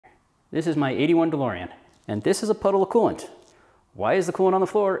This is my '81 DeLorean, and this is a puddle of coolant. Why is the coolant on the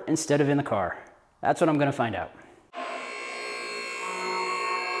floor instead of in the car? That's what I'm gonna find out.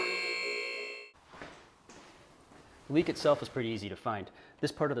 The leak itself is pretty easy to find.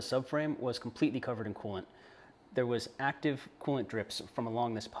 This part of the subframe was completely covered in coolant. There was active coolant drips from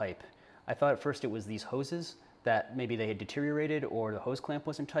along this pipe. I thought at first it was these hoses, that maybe they had deteriorated or the hose clamp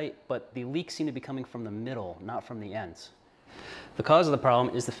wasn't tight, but the leak seemed to be coming from the middle, not from the ends. The cause of the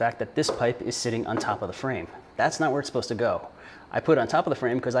problem is the fact that this pipe is sitting on top of the frame. That's not where it's supposed to go. I put it on top of the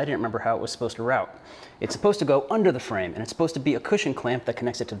frame because I didn't remember how it was supposed to route. It's supposed to go under the frame, and it's supposed to be a cushion clamp that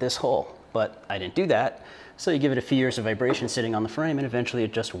connects it to this hole, but I didn't do that. So you give it a few years of vibration sitting on the frame, and eventually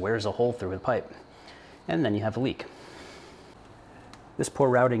it just wears a hole through the pipe. And then you have a leak. This poor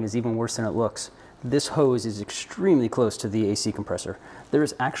routing is even worse than it looks. This hose is extremely close to the AC compressor. There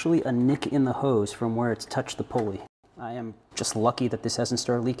is actually a nick in the hose from where it's touched the pulley. I am just lucky that this hasn't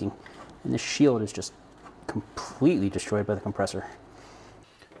started leaking. And this shield is just completely destroyed by the compressor.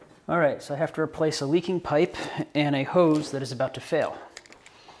 All right, so I have to replace a leaking pipe and a hose that is about to fail.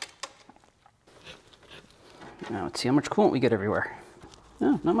 Now let's see how much coolant we get everywhere.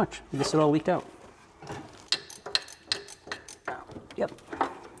 No, not much. I guess it all leaked out. Yep.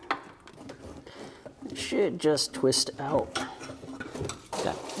 It should just twist out.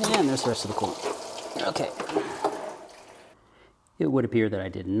 Okay. And there's the rest of the coolant. Okay. It would appear that I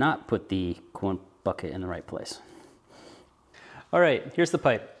did not put the coolant bucket in the right place. All right, here's the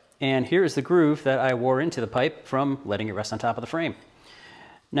pipe. And here is the groove that I wore into the pipe from letting it rest on top of the frame.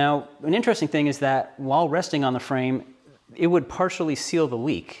 Now, an interesting thing is that while resting on the frame, it would partially seal the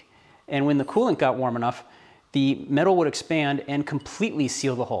leak. And when the coolant got warm enough, the metal would expand and completely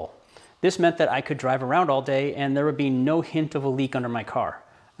seal the hole. This meant that I could drive around all day and there would be no hint of a leak under my car.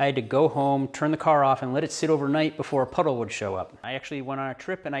 I had to go home, turn the car off, and let it sit overnight before a puddle would show up. I actually went on a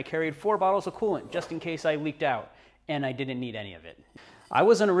trip and I carried 4 bottles of coolant just in case I leaked out, and I didn't need any of it. I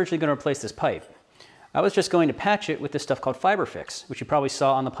wasn't originally going to replace this pipe. I was just going to patch it with this stuff called Fiber Fix, which you probably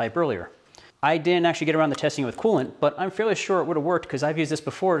saw on the pipe earlier. I didn't actually get around to testing it with coolant, but I'm fairly sure it would have worked because I've used this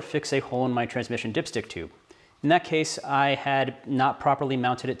before to fix a hole in my transmission dipstick tube. In that case, I had not properly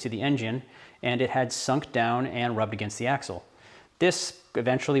mounted it to the engine, and it had sunk down and rubbed against the axle. This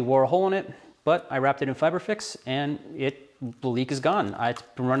eventually wore a hole in it, but I wrapped it in Fiber Fix, and the leak is gone. It's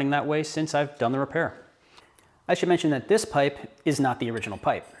been running that way since I've done the repair. I should mention that this pipe is not the original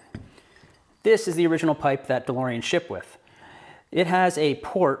pipe. This is the original pipe that DeLorean shipped with. It has a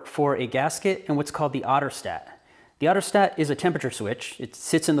port for a gasket and what's called the Otterstat. The Otterstat is a temperature switch. It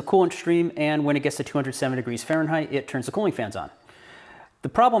sits in the coolant stream, and when it gets to 207 degrees Fahrenheit, it turns the cooling fans on. The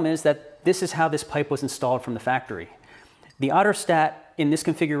problem is that this is how this pipe was installed from the factory. The Otterstat in this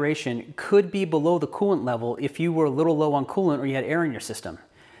configuration could be below the coolant level if you were a little low on coolant or you had air in your system.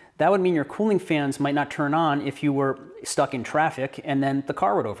 That would mean your cooling fans might not turn on if you were stuck in traffic, and then the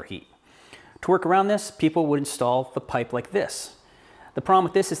car would overheat. To work around this, people would install the pipe like this. The problem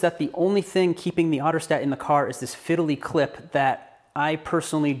with this is that the only thing keeping the Otterstat in the car is this fiddly clip that I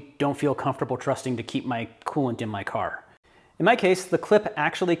personally don't feel comfortable trusting to keep my coolant in my car. In my case, the clip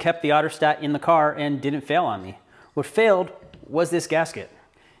actually kept the Otterstat in the car and didn't fail on me. What failed was this gasket.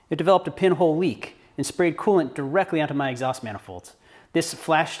 It developed a pinhole leak and sprayed coolant directly onto my exhaust manifolds. This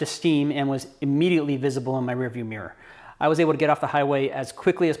flashed to steam and was immediately visible in my rearview mirror. I was able to get off the highway as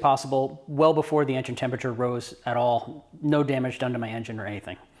quickly as possible, well before the engine temperature rose at all. No damage done to my engine or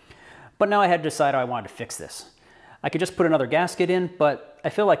anything. But now I had to decide how I wanted to fix this. I could just put another gasket in, but I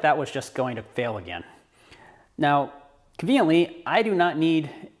feel like that was just going to fail again. Now, conveniently, I do not need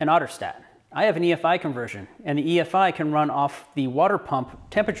an Otterstat. I have an EFI conversion, and the EFI can run off the water pump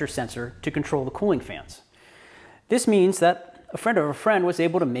temperature sensor to control the cooling fans. This means that a friend of a friend was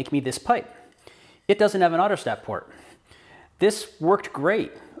able to make me this pipe. It doesn't have an Otterstat port. This worked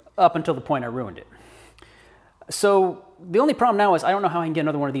great up until the point I ruined it. So the only problem now is I don't know how I can get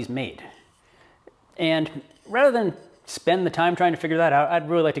another one of these made. And rather than spend the time trying to figure that out, I'd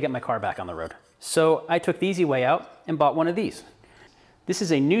really like to get my car back on the road. So I took the easy way out and bought one of these. This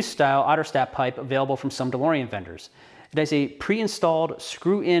is a new style Otterstat pipe available from some DeLorean vendors. It has a pre-installed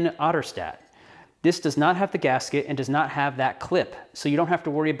screw-in Otterstat. This does not have the gasket and does not have that clip, so you don't have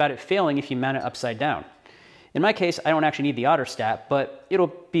to worry about it failing if you mount it upside down. In my case, I don't actually need the Otterstat, but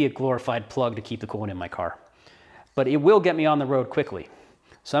it'll be a glorified plug to keep the coolant in my car. But it will get me on the road quickly.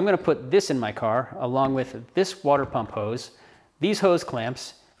 So I'm going to put this in my car along with this water pump hose, these hose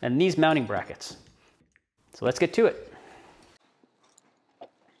clamps, and these mounting brackets. So let's get to it.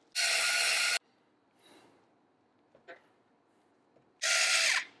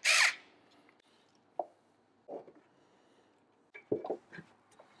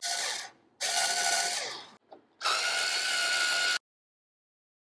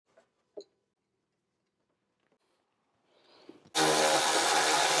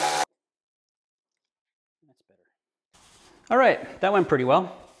 All right, that went pretty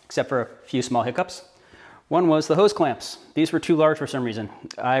well, except for a few small hiccups. One was the hose clamps. These were too large for some reason.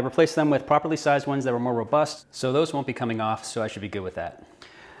 I replaced them with properly sized ones that were more robust, so those won't be coming off, so I should be good with that.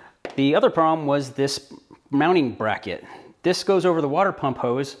 The other problem was this mounting bracket. This goes over the water pump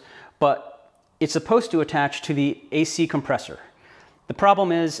hose, but it's supposed to attach to the AC compressor. The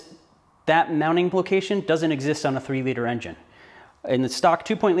problem is that mounting location doesn't exist on a 3-liter engine. In the stock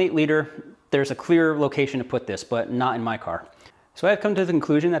 2.8 liter, there's a clear location to put this, but not in my car. So I've come to the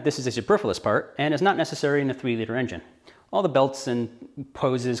conclusion that this is a superfluous part and is not necessary in a 3-liter engine. All the belts and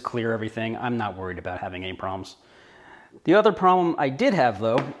hoses clear everything. I'm not worried about having any problems. The other problem I did have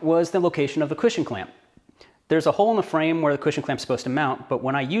though was the location of the cushion clamp. There's a hole in the frame where the cushion clamp's supposed to mount, but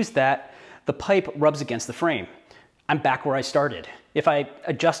when I use that, the pipe rubs against the frame. I'm back where I started. If I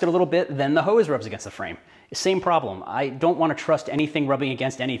adjust it a little bit, then the hose rubs against the frame. Same problem. I don't want to trust anything rubbing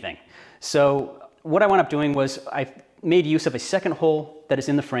against anything. So what I wound up doing was I made use of a second hole that is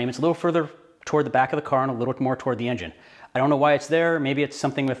in the frame. It's a little further toward the back of the car and a little more toward the engine. I don't know why it's there. Maybe it's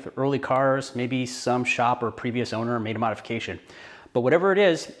something with early cars. Maybe some shop or previous owner made a modification. But whatever it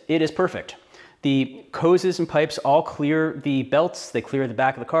is perfect. The hoses and pipes all clear the belts. They clear the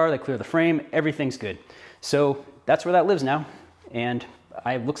back of the car. They clear the frame. Everything's good. So that's where that lives now. And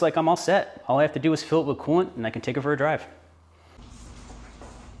it looks like I'm all set. All I have to do is fill it with coolant and I can take it for a drive.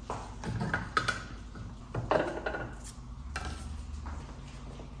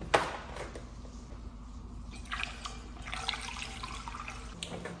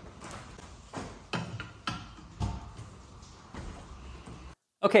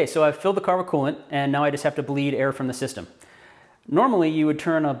 Okay, so I've filled the car with coolant and now I just have to bleed air from the system. Normally you would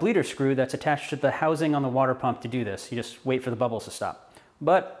turn a bleeder screw that's attached to the housing on the water pump to do this. You just wait for the bubbles to stop.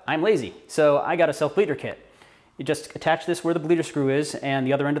 But I'm lazy, so I got a self-bleeder kit. You just attach this where the bleeder screw is and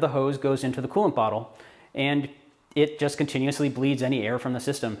the other end of the hose goes into the coolant bottle and it just continuously bleeds any air from the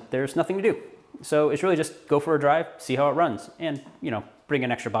system. There's nothing to do. So it's really just go for a drive, see how it runs, and bring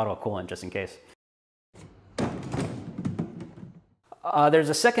an extra bottle of coolant just in case. There's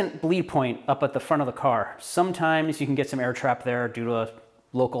a second bleed point up at the front of the car. Sometimes you can get some air trap there due to a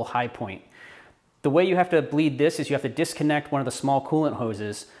local high point. The way you have to bleed this is you have to disconnect one of the small coolant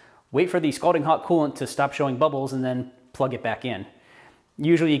hoses, wait for the scalding hot coolant to stop showing bubbles, and then plug it back in.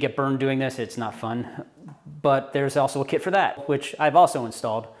 Usually you get burned doing this, it's not fun. But there's also a kit for that, which I've also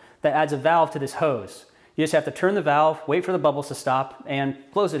installed, that adds a valve to this hose. You just have to turn the valve, wait for the bubbles to stop, and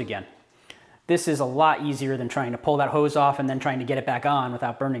close it again. This is a lot easier than trying to pull that hose off and then trying to get it back on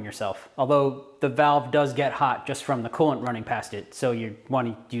without burning yourself. Although the valve does get hot just from the coolant running past it, so you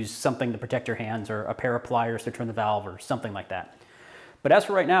want to use something to protect your hands or a pair of pliers to turn the valve or something like that. But as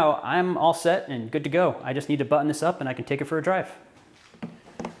for right now, I'm all set and good to go. I just need to button this up and I can take it for a drive.